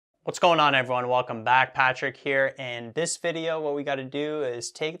What's going on, everyone? Welcome back. Patrick here. In this video, what we got to do is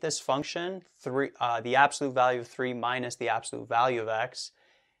take this function, the absolute value of 3 minus the absolute value of x,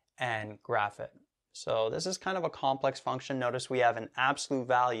 and graph it. So this is kind of a complex function. Notice we have an absolute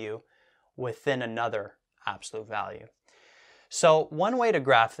value within another absolute value. So one way to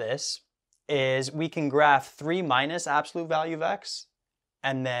graph this is we can graph 3 minus absolute value of x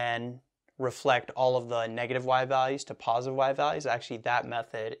and then reflect all of the negative y values to positive y values. Actually, that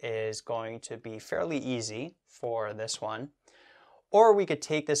method is going to be fairly easy for this one. Or we could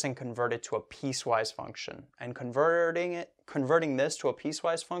take this and convert it to a piecewise function. And converting this to a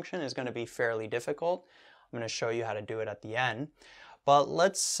piecewise function is going to be fairly difficult. I'm going to show you how to do it at the end. But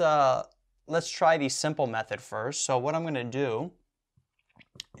let's try the simple method first. So what I'm going to do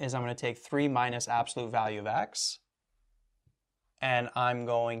is I'm going to take 3 minus absolute value of x, and I'm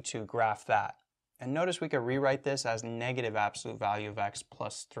going to graph that. And notice we could rewrite this as negative absolute value of x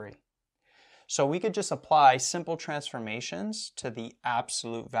plus 3. So we could just apply simple transformations to the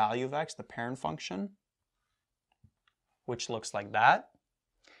absolute value of x, the parent function, which looks like that.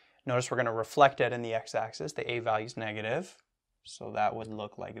 Notice we're going to reflect it in the x-axis. The a value is negative. So that would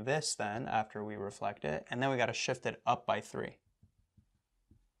look like this then after we reflect it. And then we got to shift it up by 3.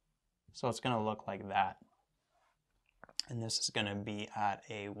 So it's going to look like that. And this is going to be at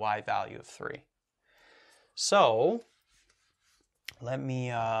a y value of 3. So let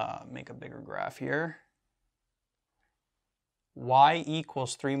me make a bigger graph here. Y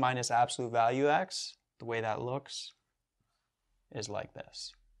equals 3 minus absolute value x. The way that looks is like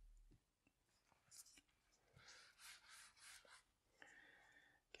this.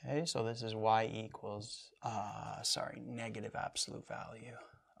 Okay, so this is y equals, negative absolute value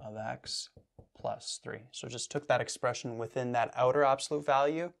of x plus 3. So just took that expression within that outer absolute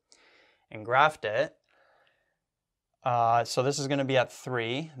value and graphed it. So this is going to be at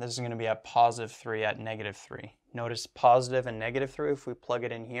 3. This is going to be at positive 3 at negative 3. Notice positive and negative 3, if we plug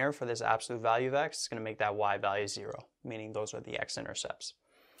it in here for this absolute value of x, it's going to make that y value 0, meaning those are the x-intercepts.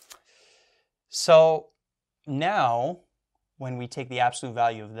 So now, when we take the absolute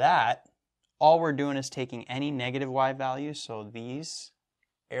value of that, all we're doing is taking any negative y values, so these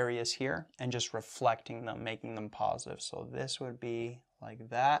areas here, and just reflecting them, making them positive. So this would be like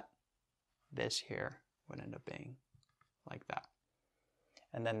that. This here would end up being like that.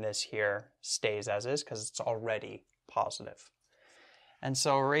 And then this here stays as is because it's already positive. And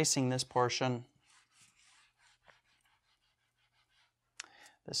so erasing this portion,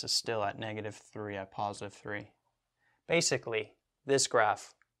 this is still at negative 3 at positive 3. Basically, this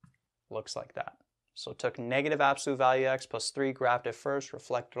graph looks like that. So took negative absolute value x plus 3, graphed it first,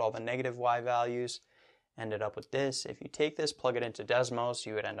 reflected all the negative y values, ended up with this. If you take this, plug it into Desmos,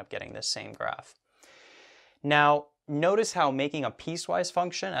 you would end up getting this same graph. Now, notice how making a piecewise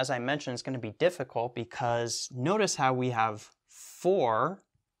function, as I mentioned, is going to be difficult because notice how we have 4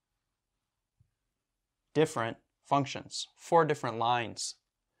 different functions, 4 different lines,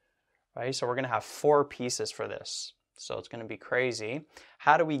 right? So we're going to have 4 pieces for this. So it's going to be crazy.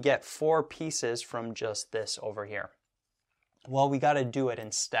 How do we get 4 pieces from just this over here? Well, we got to do it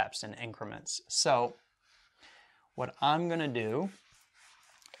in steps and increments. So what I'm going to do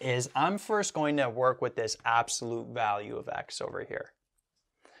is I'm first going to work with this absolute value of x over here.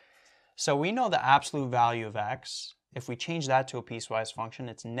 So we know the absolute value of x, if we change that to a piecewise function,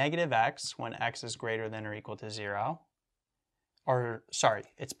 it's negative x when x is greater than or equal to 0. Or, sorry,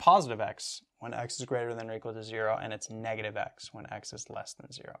 it's positive x when x is greater than or equal to 0, and it's negative x when x is less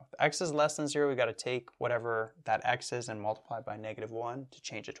than 0. If x is less than 0, we got to take whatever that x is and multiply by negative 1 to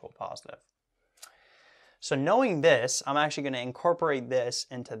change it to a positive. So knowing this, I'm actually going to incorporate this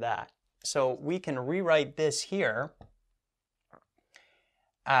into that. So we can rewrite this here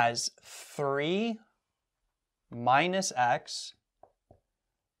as 3 minus x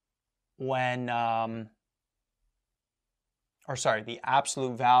when, the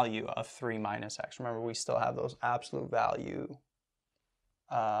absolute value of 3 minus x. Remember, we still have those absolute value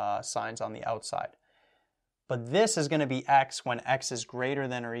signs on the outside. But this is going to be x when x is greater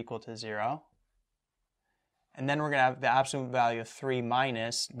than or equal to 0. And then we're going to have the absolute value of 3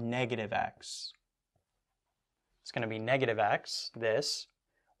 minus negative x. It's going to be negative x, this,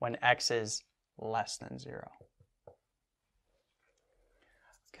 when x is less than 0.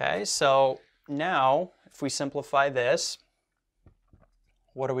 Okay, so now if we simplify this,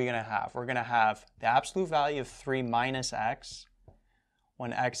 what are we going to have? We're going to have the absolute value of 3 minus x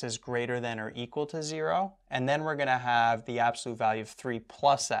when x is greater than or equal to 0. And then we're going to have the absolute value of 3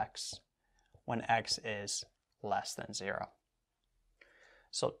 plus x when x is less than 0.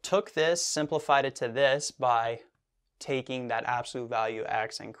 So took this, simplified it to this by taking that absolute value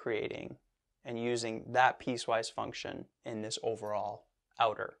x and creating and using that piecewise function in this overall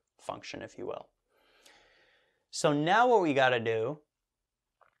outer function, if you will. So now what we got to do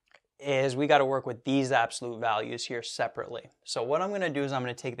is we got to work with these absolute values here separately. So what I'm going to do is I'm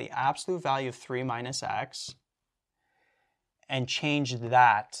going to take the absolute value of 3 minus x and change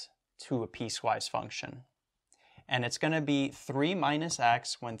that to a piecewise function. And it's going to be 3 minus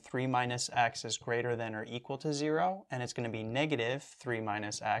x when 3 minus x is greater than or equal to 0. And it's going to be negative 3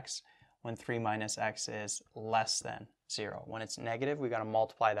 minus x when 3 minus x is less than 0. When it's negative, we got to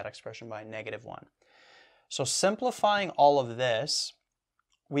multiply that expression by -1. So simplifying all of this,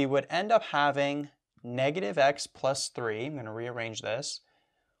 we would end up having negative x plus 3. I'm going to rearrange this.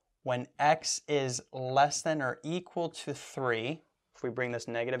 When x is less than or equal to 3, if we bring this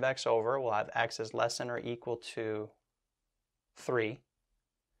negative x over, we'll have x is less than or equal to 3.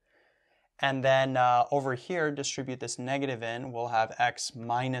 And then over here, distribute this negative in, we'll have x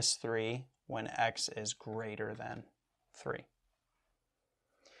minus 3 when x is greater than 3.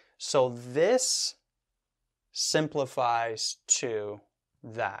 So this simplifies to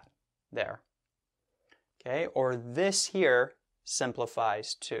that there. Okay, or this here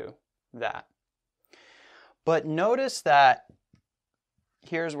simplifies to that. But notice that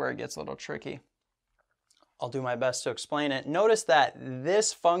here's where it gets a little tricky. I'll do my best to explain it. Notice that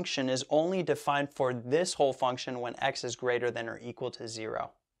this function is only defined for this whole function when x is greater than or equal to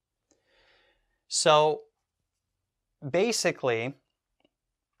 0. So basically,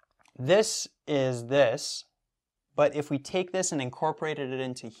 this is this, but if we take this and incorporated it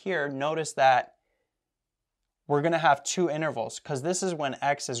into here, notice that we're going to have two intervals, because this is when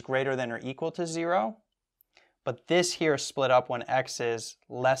x is greater than or equal to 0, but this here is split up when x is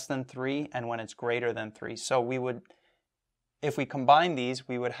less than 3 and when it's greater than 3. So we would, if we combine these,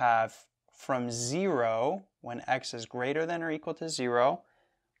 we would have from 0 when x is greater than or equal to 0,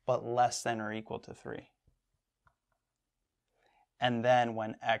 but less than or equal to 3. And then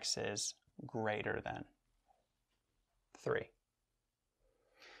when x is greater than 3.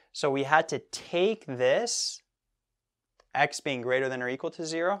 So we had to take this, x being greater than or equal to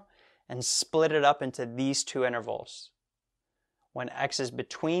 0, and split it up into these two intervals. When x is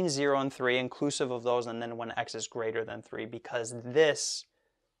between 0 and 3, inclusive of those, and then when x is greater than 3, because this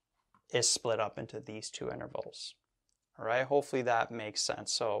is split up into these two intervals. All right, hopefully that makes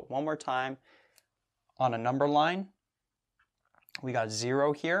sense. So one more time, on a number line, we got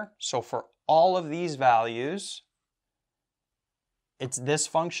 0 here. So for all of these values, it's this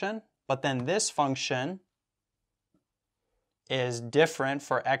function, but then this function is different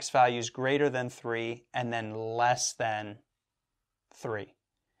for x values greater than 3 and then less than 3.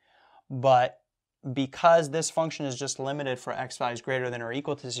 But because this function is just limited for x values greater than or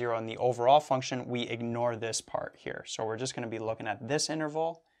equal to 0 in the overall function, we ignore this part here. So we're just going to be looking at this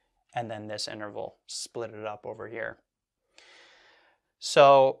interval and then this interval, split it up over here.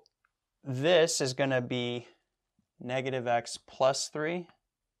 So this is going to be negative x plus 3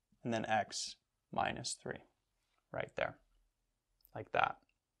 and then x minus 3 right there, like that.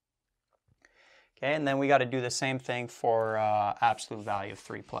 Okay, and then we got to do the same thing for absolute value of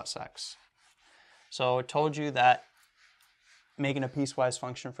 3 plus x. So I told you that making a piecewise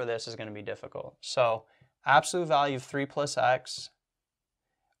function for this is going to be difficult. So absolute value of 3 plus x,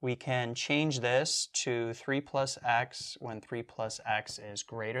 we can change this to 3 plus x when 3 plus x is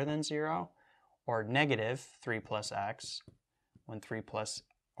greater than 0, or negative 3 plus x when 3 plus,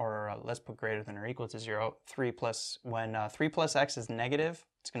 or let's put greater than or equal to 0, 3 plus, when 3 plus x is negative,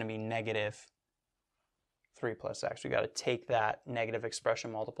 it's going to be negative 3 plus x. We got to take that negative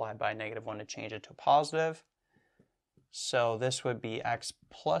expression multiplied by -1 to change it to positive. So this would be x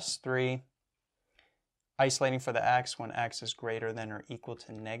plus 3, isolating for the x when x is greater than or equal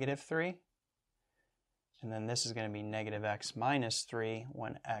to -3. And then this is going to be negative x minus 3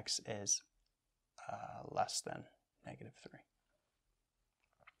 when x is less than -3.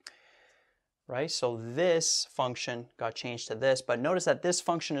 Right, so this function got changed to this, but notice that this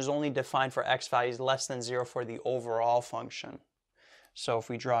function is only defined for x values less than 0 for the overall function. So if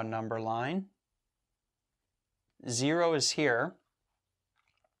we draw a number line, 0 is here.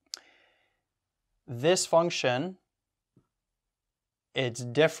 This function, it's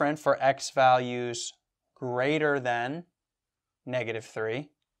different for x values greater than -3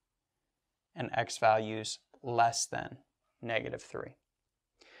 and x values less than -3.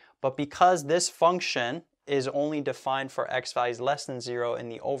 But because this function is only defined for x values less than 0 in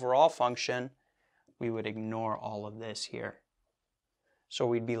the overall function, we would ignore all of this here. So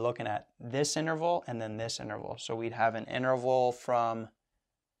we'd be looking at this interval and then this interval. So we'd have an interval from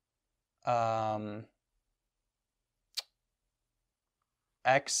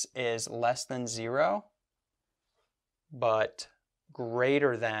x is less than 0, but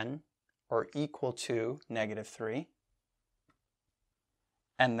greater than or equal to -3,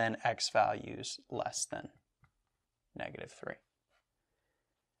 and then x values less than -3.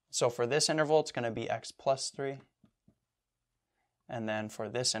 So for this interval, it's going to be x plus 3. And then for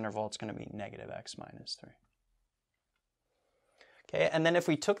this interval, it's going to be -x minus 3. Okay, and then if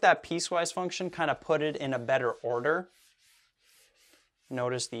we took that piecewise function, kind of put it in a better order,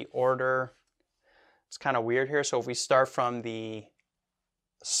 notice the order, it's kind of weird here. So if we start from the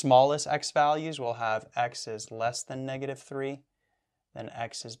smallest x values, we'll have x is less than -3, then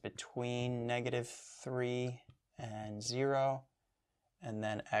x is between -3 and 0, and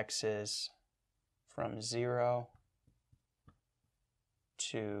then x is from 0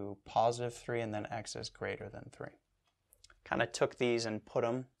 to +3, and then x is greater than 3. Kind of took these and put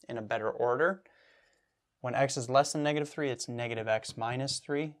them in a better order. When x is less than -3, it's -x minus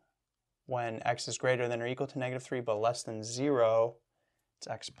 3. When x is greater than or equal to -3 but less than 0, it's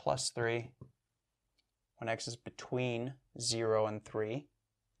x plus 3. When x is between 0 and 3,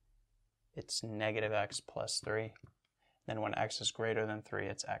 it's -x plus 3. Then when x is greater than 3,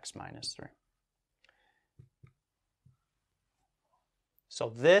 it's x minus 3. So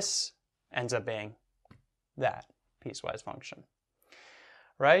this ends up being that piecewise function,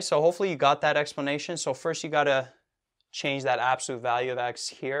 right? So hopefully you got that explanation. So first you got to change that absolute value of x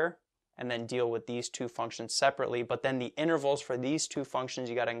here and then deal with these two functions separately. But then the intervals for these two functions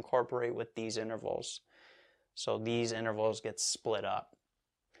you got to incorporate with these intervals. So these intervals get split up,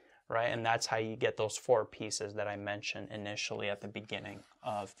 right? And that's how you get those 4 pieces that I mentioned initially at the beginning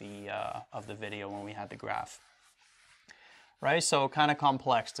of the video when we had the graph. Right, so kind of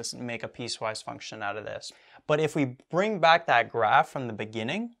complex to make a piecewise function out of this. But if we bring back that graph from the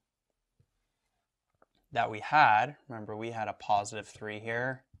beginning that we had, remember we had a +3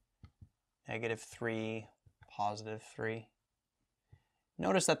 here, -3, +3.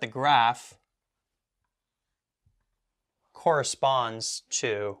 Notice that the graph corresponds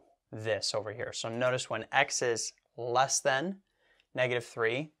to this over here. So notice when x is less than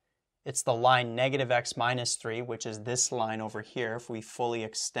 -3, it's the line -x minus 3, which is this line over here. If we fully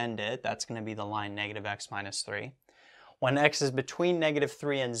extend it, that's going to be the line -x minus 3. When x is between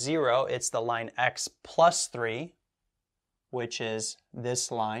 -3 and 0, it's the line x plus 3, which is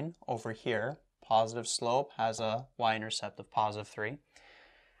this line over here. Positive slope has a y-intercept of +3.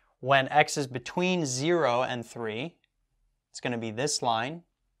 When x is between 0 and 3, it's going to be this line,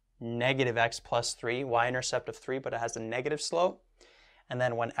 -x plus 3, y-intercept of 3, but it has a negative slope. And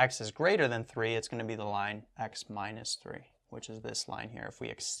then when x is greater than 3, it's going to be the line x minus 3, which is this line here. If we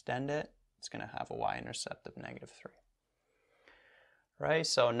extend it, it's going to have a y-intercept of -3. Right,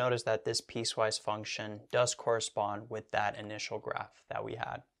 so notice that this piecewise function does correspond with that initial graph that we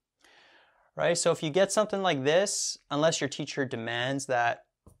had. Right, so if you get something like this, unless your teacher demands that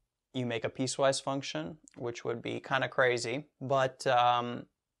you make a piecewise function, which would be kind of crazy, but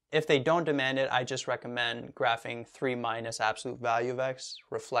if they don't demand it, I just recommend graphing 3 minus absolute value of x,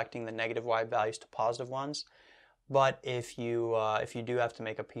 reflecting the negative y values to positive ones. But if you do have to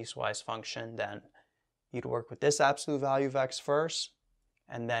make a piecewise function, then you'd work with this absolute value of x first,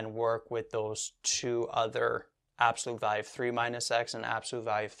 and then work with those two other absolute value of 3 minus x and absolute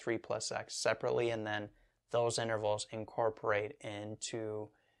value of 3 plus x separately, and then those intervals incorporate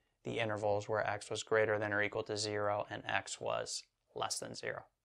into the intervals where x was greater than or equal to 0 and x was less than 0.